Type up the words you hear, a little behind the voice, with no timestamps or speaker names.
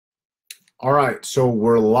All right, so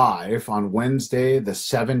we're live on Wednesday, the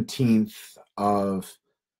 17th of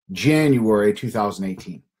January,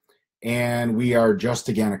 2018. And we are just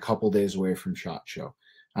again a couple days away from SHOT Show.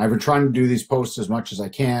 I've been trying to do these posts as much as I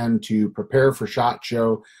can to prepare for SHOT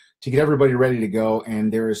Show, to get everybody ready to go.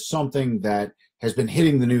 And there is something that has been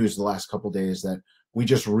hitting the news the last couple days that we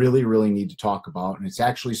just really need to talk about. And it's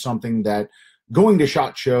actually something that going to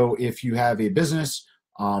SHOT Show, if you have a business,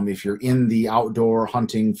 if you're in the outdoor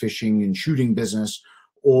hunting, fishing, and shooting business,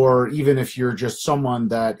 or even if you're just someone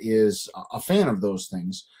that is a fan of those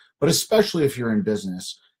things, but especially if you're in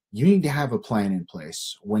business, you need to have a plan in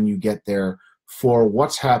place when you get there for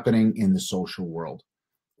what's happening in the social world.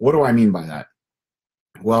 What do I mean by that?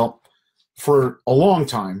 Well, for a long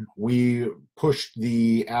time, we pushed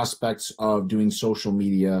the aspects of doing social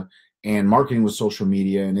media and marketing with social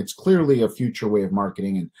media, and it's clearly a future way of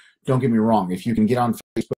marketing. And don't get me wrong, if you can get on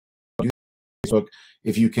Facebook,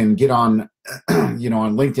 if you can get on, on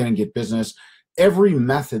LinkedIn and get business, every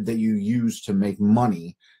method that you use to make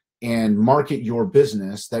money and market your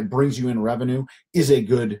business that brings you in revenue is a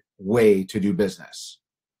good way to do business.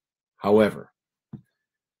 However,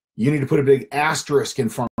 you need to put a big asterisk in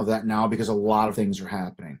front of that now, because a lot of things are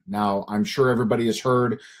happening. Now, I'm sure everybody has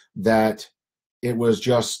heard that it was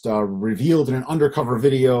just revealed in an undercover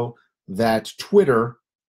video that Twitter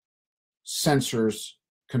censors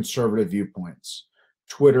conservative viewpoints.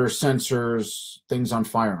 Twitter censors things on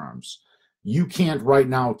firearms. You can't right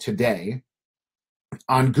now today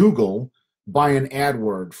on Google buy an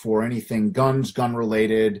AdWord for anything guns, gun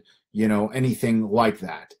related, anything like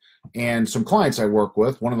that. And some clients I work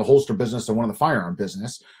with, one in the holster business and one in the firearm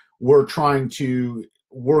business, we're trying to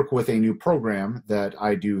work with a new program that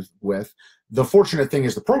I do with. The fortunate thing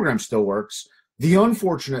is the program still works. The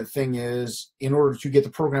unfortunate thing is, in order to get the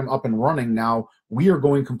program up and running now, we are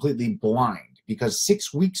going completely blind, because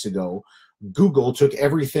 6 weeks ago, Google took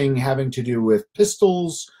everything having to do with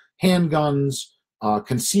pistols, handguns,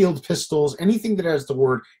 concealed pistols, anything that has the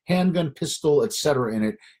word handgun, pistol, etc. in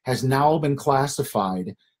it, has now been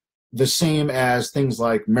classified the same as things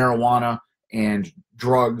like marijuana and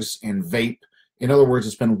drugs and vape. In other words,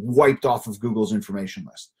 it's been wiped off of Google's information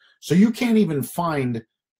list. So you can't even find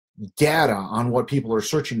data on what people are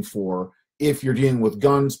searching for if you're dealing with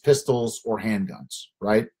guns, pistols, or handguns,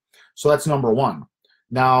 right? So that's number one.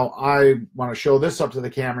 Now, I want to show this up to the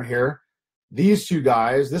camera here. These two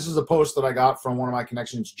guys, this is a post that I got from one of my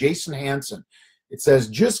connections, Jason Hansen. It says,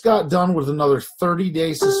 just got done with another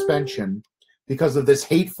 30-day suspension because of this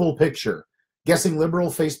hateful picture. Guessing liberal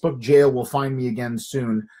Facebook jail will find me again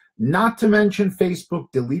soon. Not to mention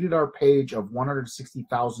Facebook deleted our page of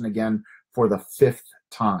 160,000 again for the 5th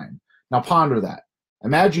time. Now ponder that.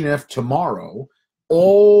 Imagine if tomorrow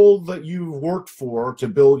all that you've worked for to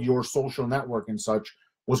build your social network and such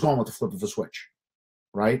was gone with the flip of a switch,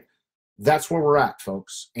 right? That's where we're at,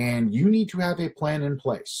 folks. And you need to have a plan in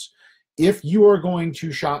place. If you are going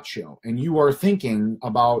to SHOT Show and you are thinking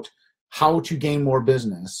about how to gain more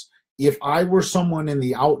business, if I were someone in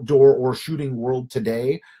the outdoor or shooting world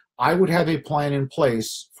today, I would have a plan in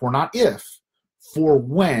place for not if, for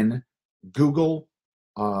when Google,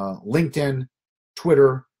 LinkedIn,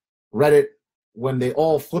 Twitter, Reddit, when they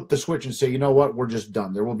all flip the switch and say, you know what, we're just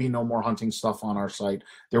done. There will be no more hunting stuff on our site.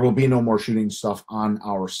 There will be no more shooting stuff on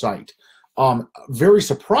our site. Very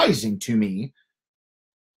surprising to me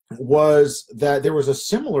was that there was a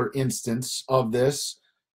similar instance of this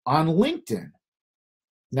on LinkedIn.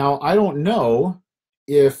 Now, I don't know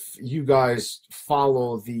if you guys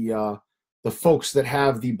follow the folks that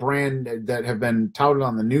have the brand that have been touted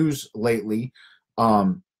on the news lately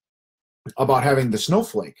about having the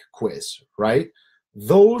snowflake quiz, right?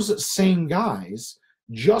 Those same guys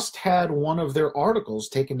just had one of their articles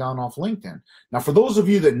taken down off LinkedIn. Now, for those of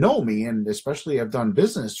you that know me, and especially have done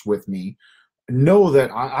business with me, know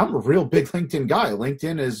that I'm a real big LinkedIn guy.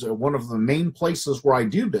 LinkedIn is one of the main places where I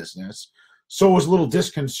do business. So it was a little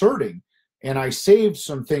disconcerting. And I saved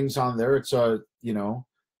some things on there. It's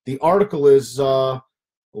the article is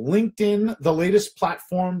LinkedIn, the latest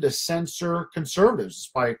platform to censor conservatives. It's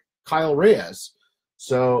by Kyle Reyes.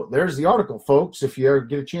 So there's the article, folks. If you ever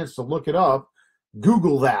get a chance to look it up,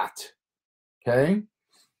 Google that. Okay?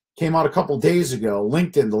 Came out a couple days ago.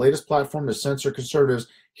 LinkedIn, the latest platform to censor conservatives.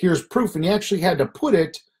 Here's proof. And he actually had to put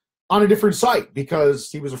it on a different site because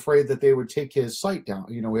he was afraid that they would take his site down,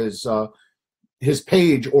 his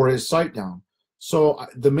page or his site down. So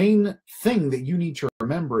the main thing that you need to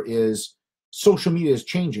remember is social media is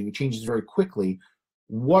changing. It changes very quickly.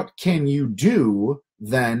 What can you do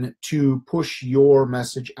then to push your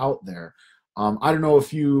message out there? I don't know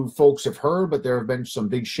if you folks have heard, but there have been some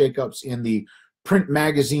big shakeups in the print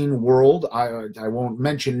magazine world, I won't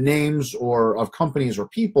mention names or of companies or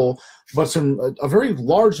people, but a very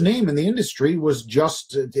large name in the industry was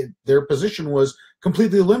just, their position was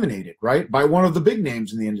completely eliminated, right, by one of the big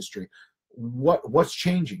names in the industry. What's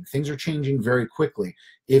changing? Things are changing very quickly.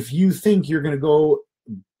 If you think you're going to go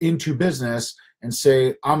into business and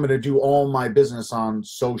say, I'm going to do all my business on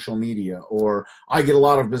social media, or I get a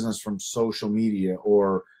lot of business from social media,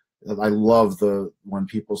 or I love when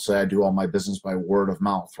people say I do all my business by word of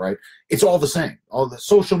mouth, right? It's all the same. All the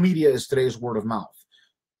social media is today's word of mouth.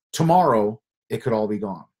 Tomorrow, it could all be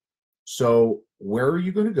gone. So where are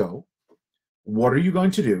you going to go? What are you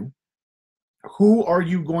going to do? Who are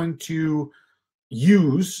you going to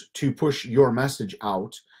use to push your message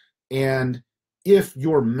out? And if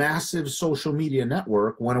your massive social media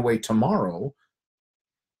network went away tomorrow,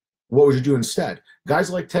 what would you do instead?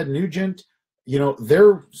 Guys like Ted Nugent,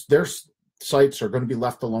 their sites are going to be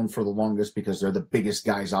left alone for the longest because they're the biggest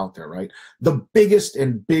guys out there, right? The biggest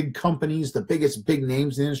and big companies, the biggest big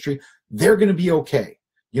names in the industry, they're going to be okay.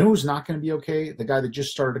 You know who's not going to be okay? The guy that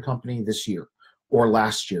just started a company this year or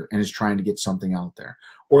last year and is trying to get something out there,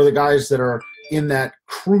 or the guys that are in that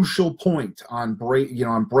crucial point on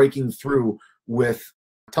breaking through with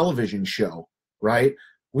a television show, right?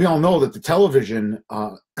 We all know that the television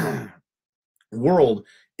world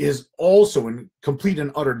is also in complete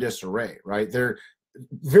and utter disarray, right?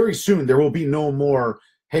 Very soon there will be no more,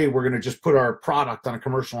 hey, we're going to just put our product on a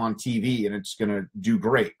commercial on TV and it's going to do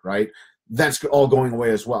great, right? That's all going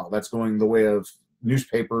away as well. That's going the way of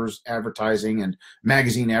newspapers advertising and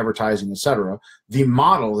magazine advertising, etc. The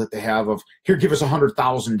model that they have of, here, give us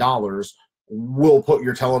 $100,000, we'll put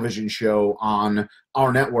your television show on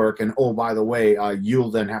our network, and oh, by the way,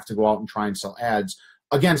 you'll then have to go out and try and sell ads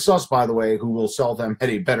against us, by the way, who will sell them at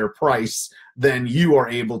a better price than you are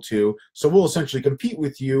able to. So we'll essentially compete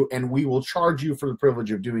with you, and we will charge you for the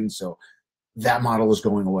privilege of doing so. That model is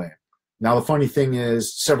going away. Now, the funny thing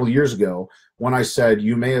is, several years ago, when I said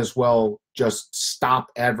you may as well just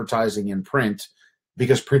stop advertising in print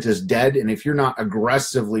because print is dead, and if you're not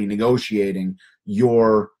aggressively negotiating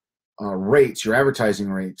your rates, your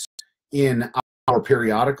advertising rates in our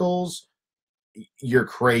periodicals, you're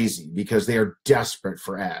crazy, because they are desperate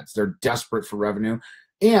for ads. They're desperate for revenue.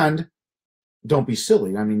 And don't be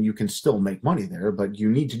silly. I mean, you can still make money there, but you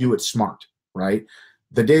need to do it smart, right?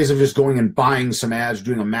 The days of just going and buying some ads,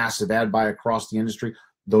 doing a massive ad buy across the industry,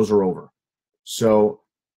 those are over. So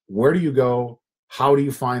where do you go? How do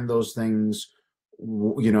you find those things?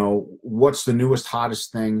 What's the newest,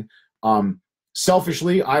 hottest thing?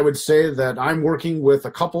 Selfishly, I would say that I'm working with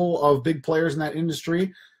a couple of big players in that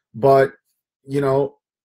industry, but in a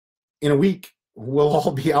week, we'll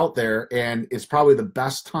all be out there, and it's probably the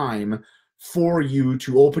best time for you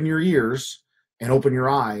to open your ears and open your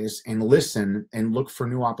eyes and listen and look for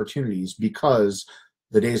new opportunities, because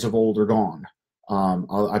the days of old are gone.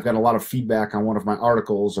 I've got a lot of feedback on one of my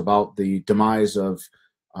articles about the demise of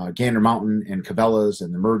Gander Mountain and Cabela's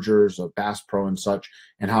and the mergers of Bass Pro and such,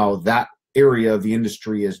 and how that area of the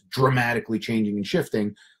industry is dramatically changing and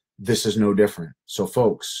shifting. This is no different. So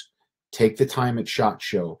folks, take the time at SHOT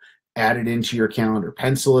Show, add it into your calendar,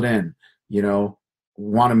 pencil it in,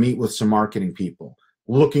 want to meet with some marketing people,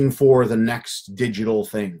 looking for the next digital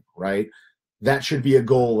thing, right? That should be a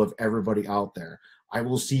goal of everybody out there. I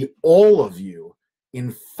will see all of you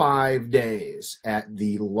in 5 days at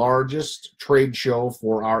the largest trade show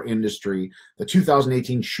for our industry, the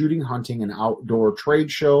 2018 Shooting, Hunting, and Outdoor Trade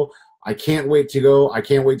Show. I can't wait to go. I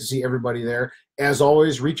can't wait to see everybody there. As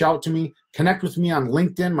always, reach out to me. Connect with me on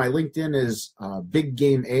LinkedIn. My LinkedIn is Big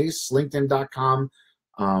Game Ace,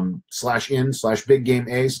 linkedin.com/in/Big Game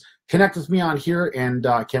Ace. Connect with me on here, and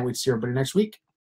can't wait to see everybody next week.